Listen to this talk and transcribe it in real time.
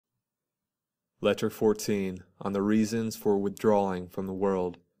Letter 14, on the reasons for withdrawing from the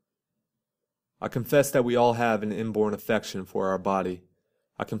world. I confess that we all have an inborn affection for our body.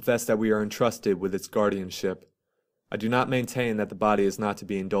 I confess that we are entrusted with its guardianship. I do not maintain that the body is not to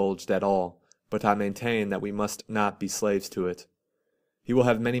be indulged at all, but I maintain that we must not be slaves to it. He will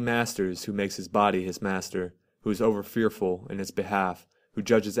have many masters who makes his body his master, who is over-fearful in its behalf, who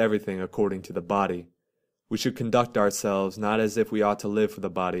judges everything according to the body. We should conduct ourselves not as if we ought to live for the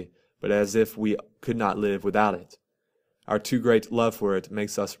body, but as if we could not live without it. Our too great love for it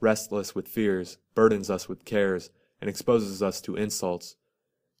makes us restless with fears, burdens us with cares, and exposes us to insults.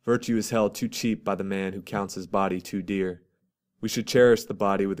 Virtue is held too cheap by the man who counts his body too dear. We should cherish the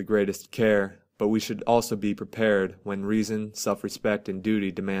body with the greatest care, but we should also be prepared, when reason, self-respect, and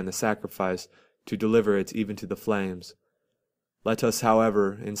duty demand the sacrifice, to deliver it even to the flames. Let us,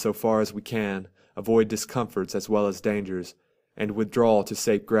 however, in so far as we can, avoid discomforts as well as dangers, and withdraw to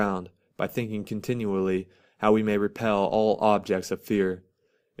safe ground, by thinking continually how we may repel all objects of fear.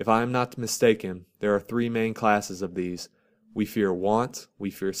 If I am not mistaken, there are three main classes of these. We fear want,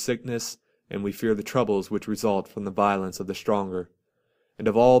 we fear sickness, and we fear the troubles which result from the violence of the stronger. And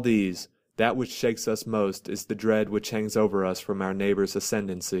of all these, that which shakes us most is the dread which hangs over us from our neighbor's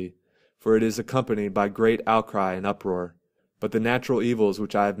ascendancy, for it is accompanied by great outcry and uproar. But the natural evils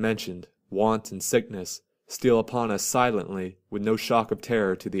which I have mentioned, want and sickness, steal upon us silently, with no shock of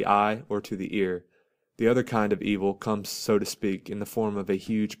terror to the eye or to the ear. The other kind of evil comes, so to speak, in the form of a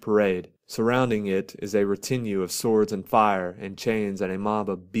huge parade. Surrounding it is a retinue of swords and fire, and chains, and a mob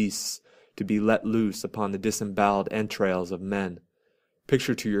of beasts, to be let loose upon the disemboweled entrails of men.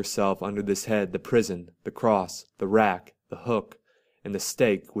 Picture to yourself under this head the prison, the cross, the rack, the hook, and the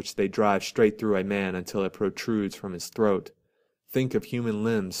stake which they drive straight through a man until it protrudes from his throat. Think of human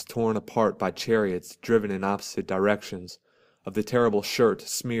limbs torn apart by chariots driven in opposite directions, of the terrible shirt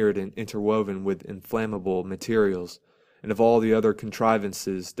smeared and interwoven with inflammable materials, and of all the other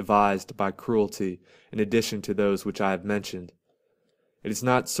contrivances devised by cruelty, in addition to those which I have mentioned. It is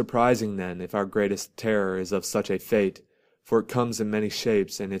not surprising, then, if our greatest terror is of such a fate, for it comes in many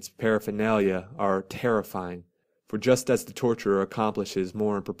shapes, and its paraphernalia are terrifying. For just as the torturer accomplishes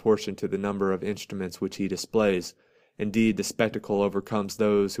more in proportion to the number of instruments which he displays, indeed, the spectacle overcomes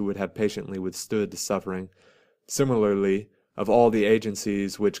those who would have patiently withstood the suffering. Similarly, of all the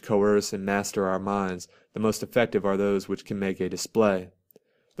agencies which coerce and master our minds, the most effective are those which can make a display.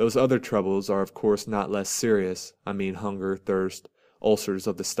 Those other troubles are of course not less serious, I mean hunger, thirst, ulcers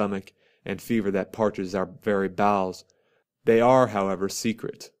of the stomach, and fever that parches our very bowels. They are, however,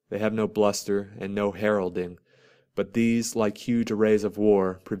 secret. They have no bluster and no heralding. But these, like huge arrays of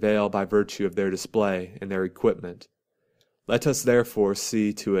war, prevail by virtue of their display and their equipment. Let us therefore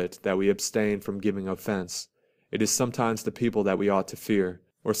see to it that we abstain from giving offense. It is sometimes the people that we ought to fear,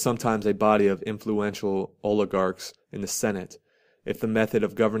 or sometimes a body of influential oligarchs in the Senate, if the method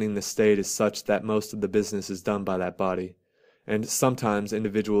of governing the state is such that most of the business is done by that body, and sometimes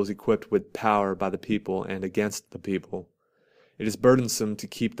individuals equipped with power by the people and against the people. It is burdensome to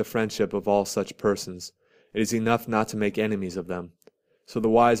keep the friendship of all such persons. It is enough not to make enemies of them. So the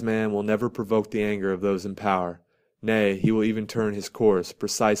wise man will never provoke the anger of those in power. Nay, he will even turn his course,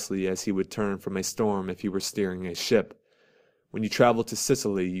 precisely as he would turn from a storm if he were steering a ship. When you travelled to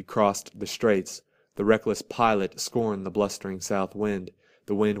Sicily, you crossed the straits. The reckless pilot scorned the blustering south wind,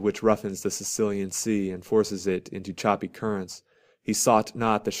 the wind which roughens the Sicilian sea and forces it into choppy currents. He sought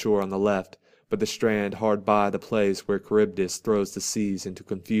not the shore on the left, but the strand hard by the place where Charybdis throws the seas into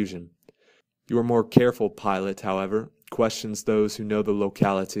confusion. Your more careful pilot, however, questions those who know the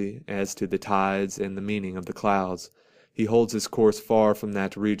locality as to the tides and the meaning of the clouds. He holds his course far from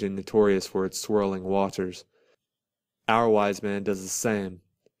that region notorious for its swirling waters. Our wise man does the same.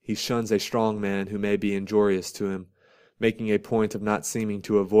 He shuns a strong man who may be injurious to him, making a point of not seeming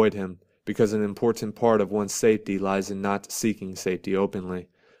to avoid him, because an important part of one's safety lies in not seeking safety openly,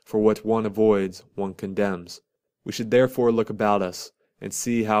 for what one avoids, one condemns. We should therefore look about us, and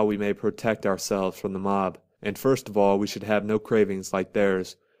see how we may protect ourselves from the mob. And first of all, we should have no cravings like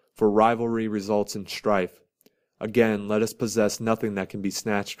theirs, for rivalry results in strife. Again, let us possess nothing that can be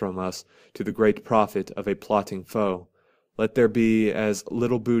snatched from us to the great profit of a plotting foe. Let there be as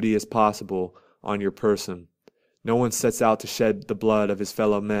little booty as possible on your person. No one sets out to shed the blood of his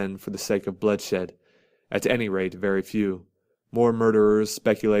fellow men for the sake of bloodshed. At any rate, very few. More murderers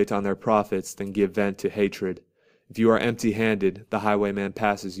speculate on their profits than give vent to hatred. If you are empty-handed, the highwayman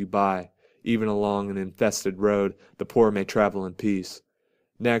passes you by. Even along an infested road, the poor may travel in peace.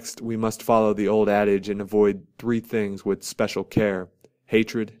 Next, we must follow the old adage and avoid three things with special care: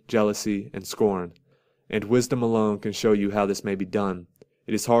 hatred, jealousy, and scorn. And wisdom alone can show you how this may be done.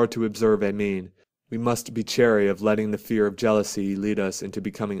 It is hard to observe a mean. We must be chary of letting the fear of jealousy lead us into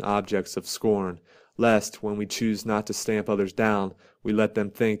becoming objects of scorn, lest, when we choose not to stamp others down, we let them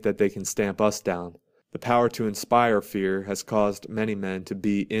think that they can stamp us down. The power to inspire fear has caused many men to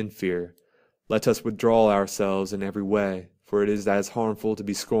be in fear. Let us withdraw ourselves in every way, for it is as harmful to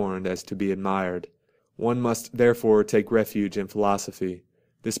be scorned as to be admired. One must therefore take refuge in philosophy.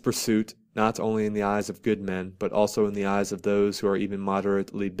 This pursuit, not only in the eyes of good men, but also in the eyes of those who are even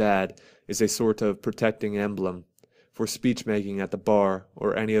moderately bad, is a sort of protecting emblem. For speech-making at the bar,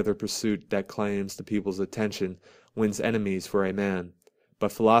 or any other pursuit that claims the people's attention, wins enemies for a man.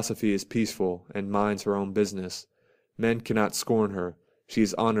 But philosophy is peaceful, and minds her own business. Men cannot scorn her. She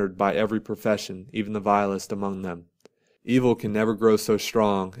is honored by every profession, even the vilest among them. Evil can never grow so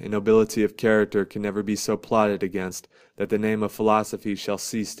strong, and nobility of character can never be so plotted against, that the name of philosophy shall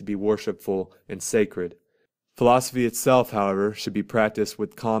cease to be worshipful and sacred. Philosophy itself, however, should be practiced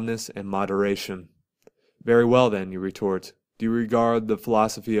with calmness and moderation. Very well, then, you retort. Do you regard the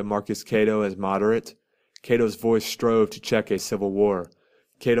philosophy of Marcus Cato as moderate? Cato's voice strove to check a civil war.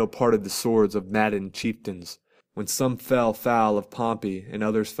 Cato parted the swords of maddened chieftains. When some fell foul of Pompey and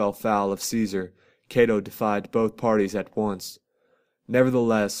others fell foul of Caesar, Cato defied both parties at once.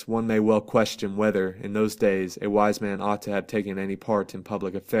 Nevertheless, one may well question whether, in those days, a wise man ought to have taken any part in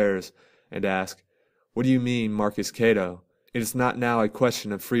public affairs, and ask, "What do you mean, Marcus Cato? It is not now a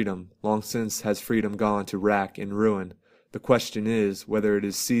question of freedom. Long since has freedom gone to rack and ruin. The question is, whether it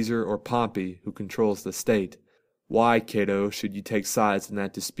is Caesar or Pompey who controls the state. Why, Cato, should you take sides in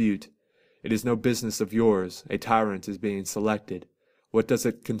that dispute? It is no business of yours. A tyrant is being selected. What does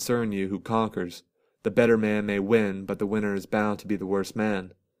it concern you who conquers? The better man may win, but the winner is bound to be the worse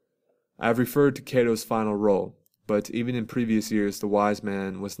man." I have referred to Cato's final role, but even in previous years the wise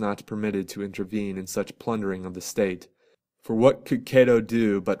man was not permitted to intervene in such plundering of the state. For what could Cato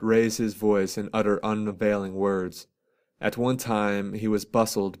do but raise his voice and utter unavailing words? At one time he was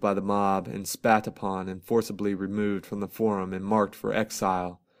bustled by the mob and spat upon and forcibly removed from the forum and marked for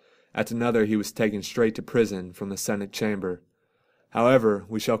exile. At another he was taken straight to prison from the Senate chamber. However,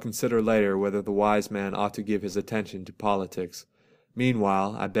 we shall consider later whether the wise man ought to give his attention to politics.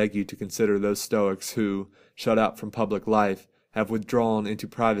 Meanwhile, I beg you to consider those Stoics who, shut out from public life, have withdrawn into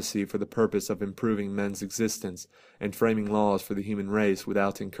privacy for the purpose of improving men's existence and framing laws for the human race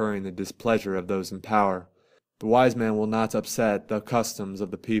without incurring the displeasure of those in power. The wise man will not upset the customs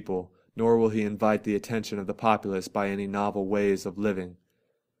of the people, nor will he invite the attention of the populace by any novel ways of living.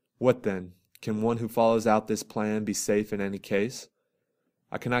 What then? Can one who follows out this plan be safe in any case?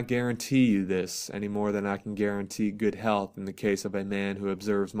 I cannot guarantee you this, any more than I can guarantee good health in the case of a man who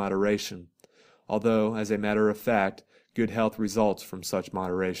observes moderation, although, as a matter of fact, good health results from such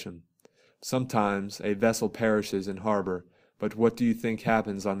moderation. Sometimes a vessel perishes in harbor, but what do you think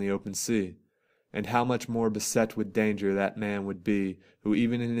happens on the open sea? And how much more beset with danger that man would be, who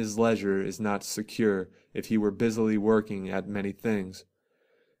even in his leisure is not secure, if he were busily working at many things.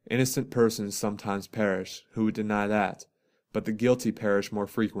 Innocent persons sometimes perish, who would deny that? But the guilty perish more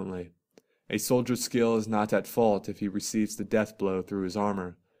frequently. A soldier's skill is not at fault if he receives the death blow through his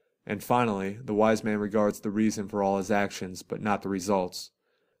armor. And finally, the wise man regards the reason for all his actions, but not the results.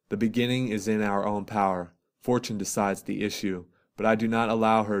 The beginning is in our own power. Fortune decides the issue, but I do not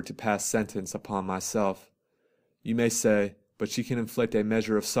allow her to pass sentence upon myself. You may say, but she can inflict a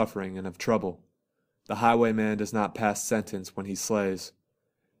measure of suffering and of trouble. The highwayman does not pass sentence when he slays.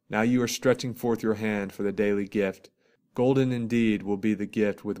 Now you are stretching forth your hand for the daily gift. Golden indeed will be the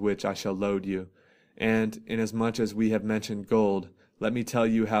gift with which I shall load you, and, inasmuch as we have mentioned gold, let me tell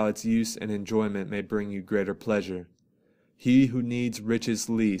you how its use and enjoyment may bring you greater pleasure. He who needs riches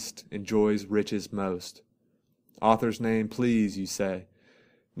least enjoys riches most. Author's name, please, you say.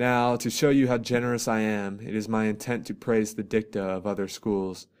 Now, to show you how generous I am, it is my intent to praise the dicta of other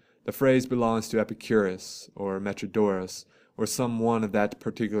schools. The phrase belongs to Epicurus, or Metrodorus, or some one of that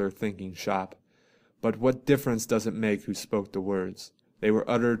particular thinking shop. But what difference does it make who spoke the words? They were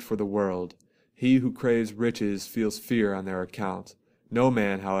uttered for the world. He who craves riches feels fear on their account. No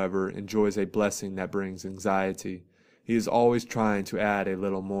man, however, enjoys a blessing that brings anxiety. He is always trying to add a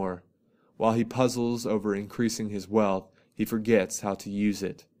little more. While he puzzles over increasing his wealth, he forgets how to use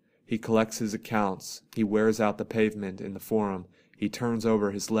it. He collects his accounts, he wears out the pavement in the forum, he turns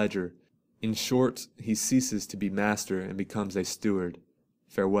over his ledger. In short, he ceases to be master and becomes a steward.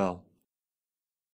 Farewell.